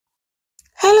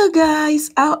Hello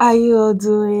guys, how are you all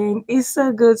doing? It's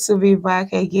so good to be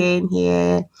back again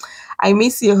here. I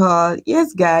miss you all.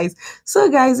 Yes guys. So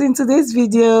guys, in today's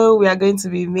video, we are going to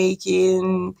be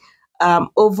making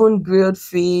oven grilled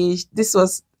fish. This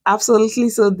was absolutely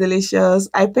so delicious.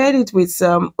 I paired it with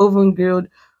some oven grilled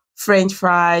french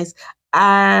fries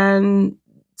and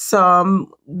some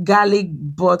garlic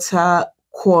butter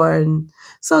corn.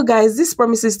 So guys, this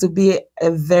promises to be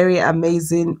a very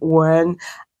amazing one,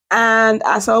 and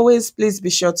as always, please be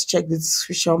sure to check the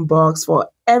description box for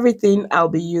everything I'll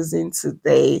be using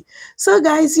today. So,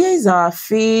 guys, here is our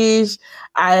fish.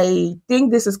 I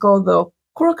think this is called the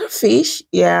croaker fish.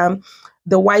 Yeah,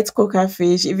 the white croaker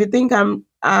fish. If you think I'm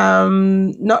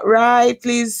not right,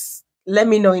 please let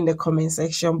me know in the comment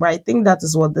section. But I think that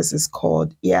is what this is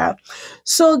called. Yeah.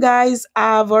 So, guys,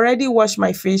 I've already washed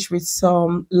my fish with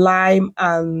some lime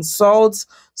and salt.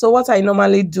 So what I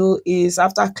normally do is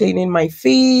after cleaning my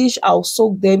fish, I'll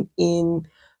soak them in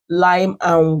lime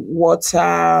and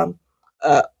water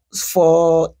uh,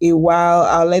 for a while.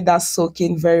 I'll let that soak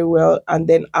in very well and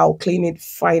then I'll clean it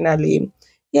finally.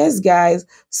 Yes, guys.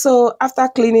 So after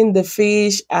cleaning the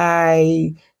fish,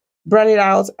 I brought it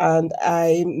out and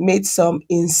I made some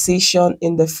incision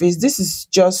in the fish. This is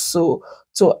just so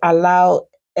to allow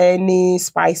any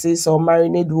spices or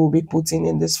marinade we'll be putting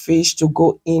in this fish to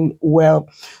go in well.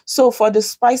 So for the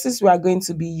spices we are going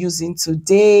to be using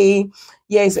today,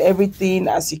 here is everything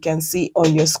as you can see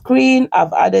on your screen.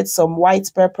 I've added some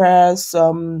white pepper,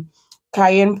 some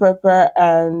cayenne pepper,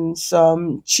 and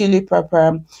some chili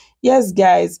pepper. Yes,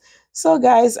 guys. So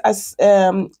guys, as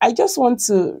I just want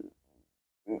to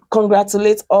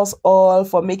congratulate us all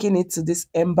for making it to this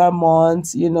Ember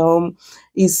month.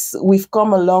 Is we've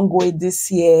come a long way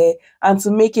this year, and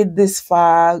to make it this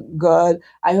far, God,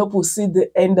 I hope we'll see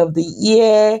the end of the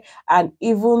year and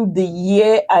even the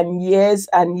year and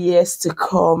years to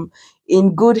come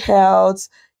in good health,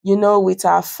 with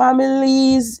our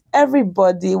families.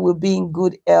 Everybody will be in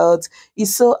good health.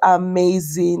 It's so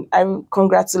amazing. I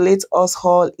congratulate us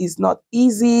all. It's not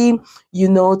easy,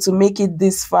 to make it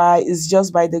this far. It's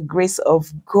just by the grace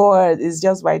of God. It's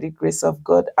just by the grace of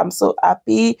God. I'm so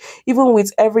happy, even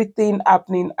with everything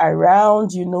happening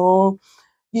around,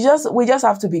 we just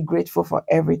have to be grateful for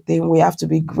everything. We have to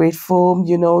be grateful,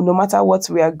 no matter what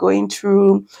we are going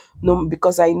through. No,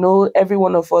 because I know every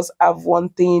one of us have one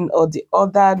thing or the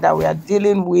other that we are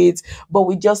dealing with, but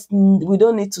we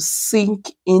don't need to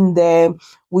sink in them.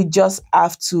 We just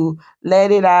have to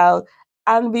let it out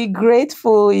and be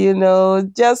grateful.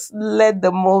 Just let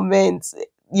the moment,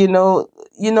 you know,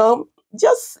 you know,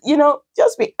 just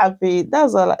be happy.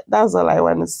 That's all I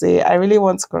want to say. I really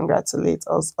want to congratulate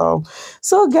us all.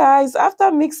 So guys,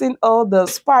 after mixing all the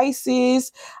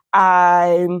spices,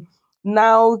 I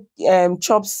now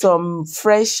chop some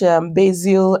fresh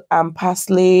basil and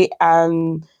parsley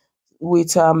and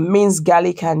with minced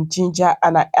garlic and ginger,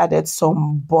 and I added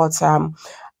some butter,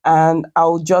 and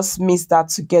I'll just mix that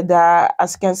together.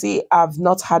 As you can see, I've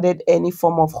not added any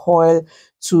form of oil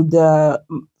to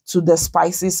the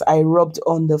spices I rubbed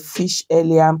on the fish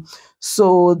earlier,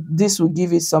 so this will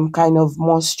give it some kind of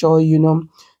moisture.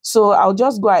 So I'll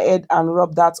just go ahead and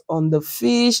rub that on the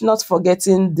fish, not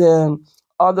forgetting the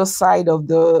other side of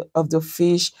the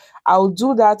fish. I'll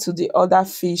do that to the other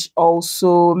fish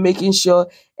also, making sure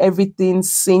everything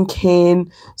sink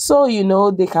in, so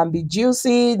they can be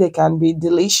juicy, they can be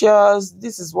delicious.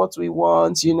 This is what we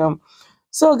want.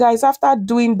 So guys, after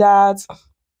doing that,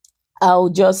 I'll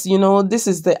just, this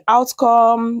is the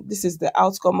outcome. This is the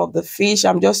outcome of the fish.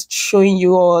 I'm just showing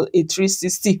you all a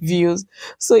 360 views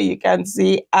so you can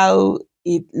see how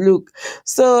it look.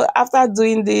 So after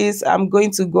doing this, I'm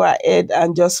going to go ahead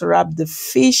and just wrap the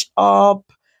fish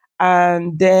up,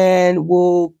 and then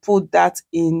we'll put that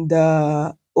in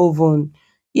the oven.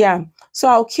 Yeah. So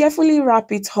I'll carefully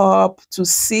wrap it up to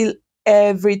seal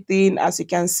everything, as you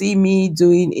can see me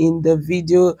doing in the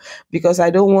video, because I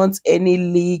don't want any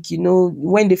leak.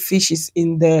 When the fish is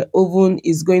in the oven,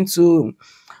 is going to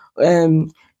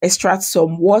um extract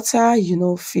some water.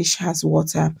 Fish has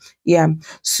water. Yeah.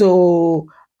 So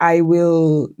I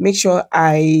will make sure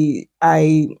I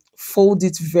fold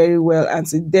it very well, and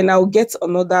then I'll get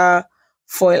another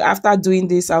foil. After doing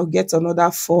this, I'll get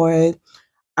another foil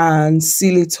and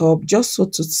seal it up, just so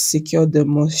to secure the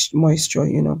moisture.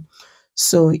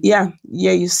 So yeah,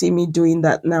 you see me doing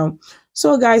that now.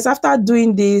 So guys, after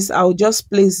doing this, I'll just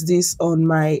place this on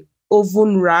my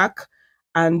oven rack,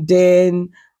 and then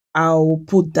I'll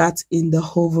put that in the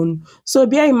oven. So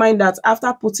bear in mind that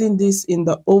after putting this in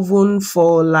the oven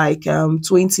for like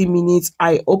 20 minutes,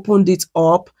 I opened it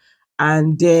up,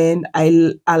 and then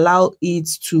I allow it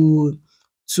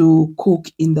to cook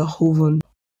in the oven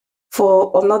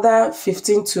for another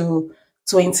 15 to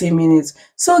 20 minutes.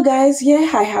 So guys, here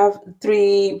I have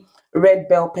three red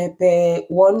bell pepper,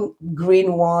 one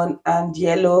green one and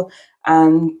yellow,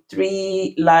 and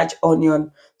three large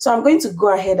onion. So I'm going to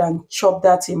go ahead and chop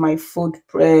that in my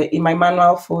in my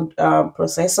manual food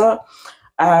processor,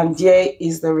 and here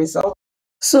is the result.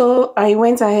 So I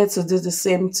went ahead to do the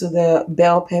same to the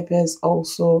bell peppers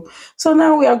also. So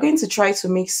now we are going to try to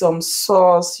make some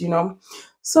sauce.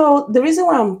 So the reason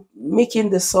why I'm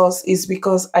making the sauce is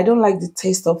because I don't like the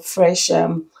taste of fresh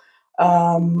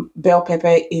bell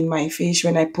pepper in my fish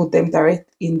when I put them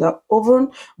direct in the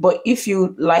oven. But if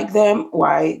you like them,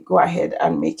 why go ahead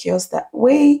and make yours that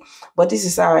way. But this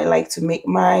is how I like to make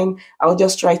mine. I'll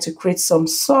just try to create some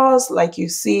sauce. Like you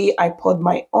see, I poured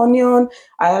my onion.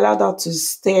 I allowed that to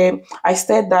stir. I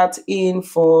stirred that in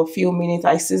for a few minutes.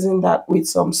 I seasoned that with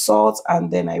some salt, and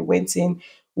then I went in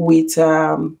with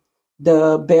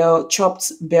the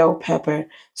chopped bell pepper.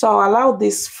 So I'll allow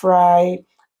this fry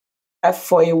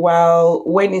for a while.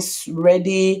 When it's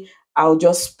ready, I'll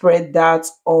just spread that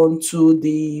onto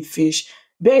the fish.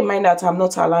 Bear in mind that I'm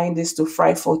not allowing this to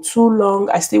fry for too long.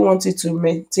 I still want it to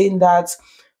maintain that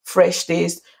fresh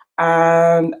taste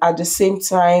and at the same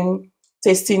time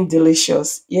tasting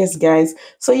delicious. Yes, guys.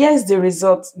 So here's the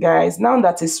result, guys. Now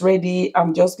that it's ready,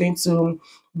 I'm just going to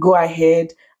go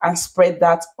ahead and spread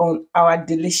that on our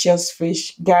delicious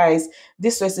fish. Guys,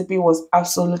 this recipe was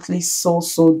absolutely so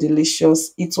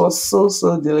delicious. It was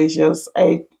so delicious.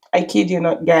 I kid you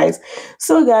not, guys.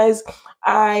 So guys,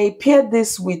 I paired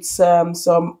this with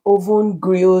some oven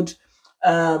grilled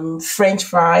french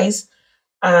fries,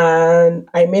 and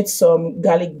I made some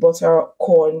garlic butter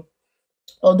corn.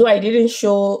 Although I didn't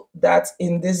show that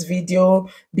in this video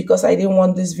because I didn't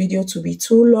want this video to be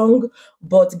too long.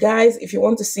 But guys, if you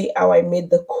want to see how I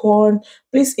made the corn,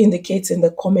 please indicate in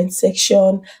the comment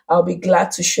section. I'll be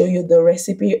glad to show you the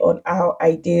recipe on how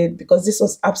I did, because this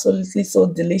was absolutely so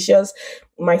delicious.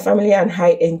 My family and I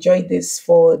enjoyed this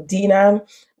for dinner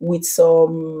with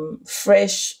some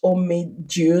fresh homemade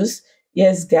juice.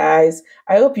 Yes, guys,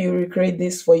 I hope you recreate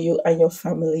this for you and your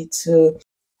family too.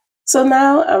 So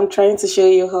now I'm trying to show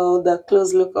you all the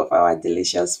close look of our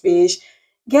delicious fish.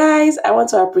 Guys, I want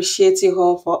to appreciate you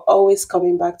all for always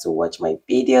coming back to watch my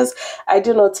videos. I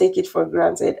do not take it for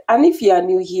granted. And if you are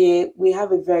new here, we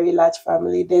have a very large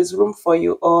family. There's room for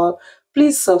you all.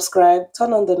 Please subscribe,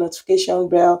 turn on the notification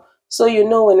bell so you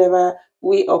know whenever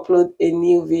we upload a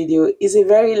new video. It's a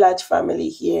very large family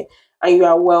here, and you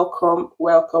are welcome.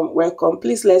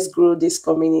 Please, let's grow this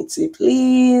community.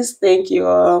 Please, thank you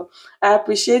all. I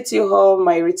appreciate you all,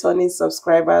 my returning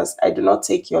subscribers. I do not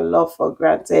take your love for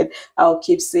granted. I'll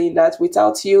keep saying that.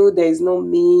 Without you, there is no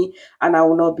me, and I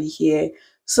will not be here.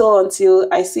 So until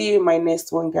I see you in my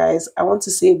next one, guys, I want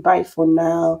to say bye for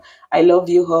now. I love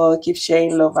you all. Keep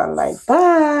sharing love and light.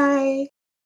 Bye.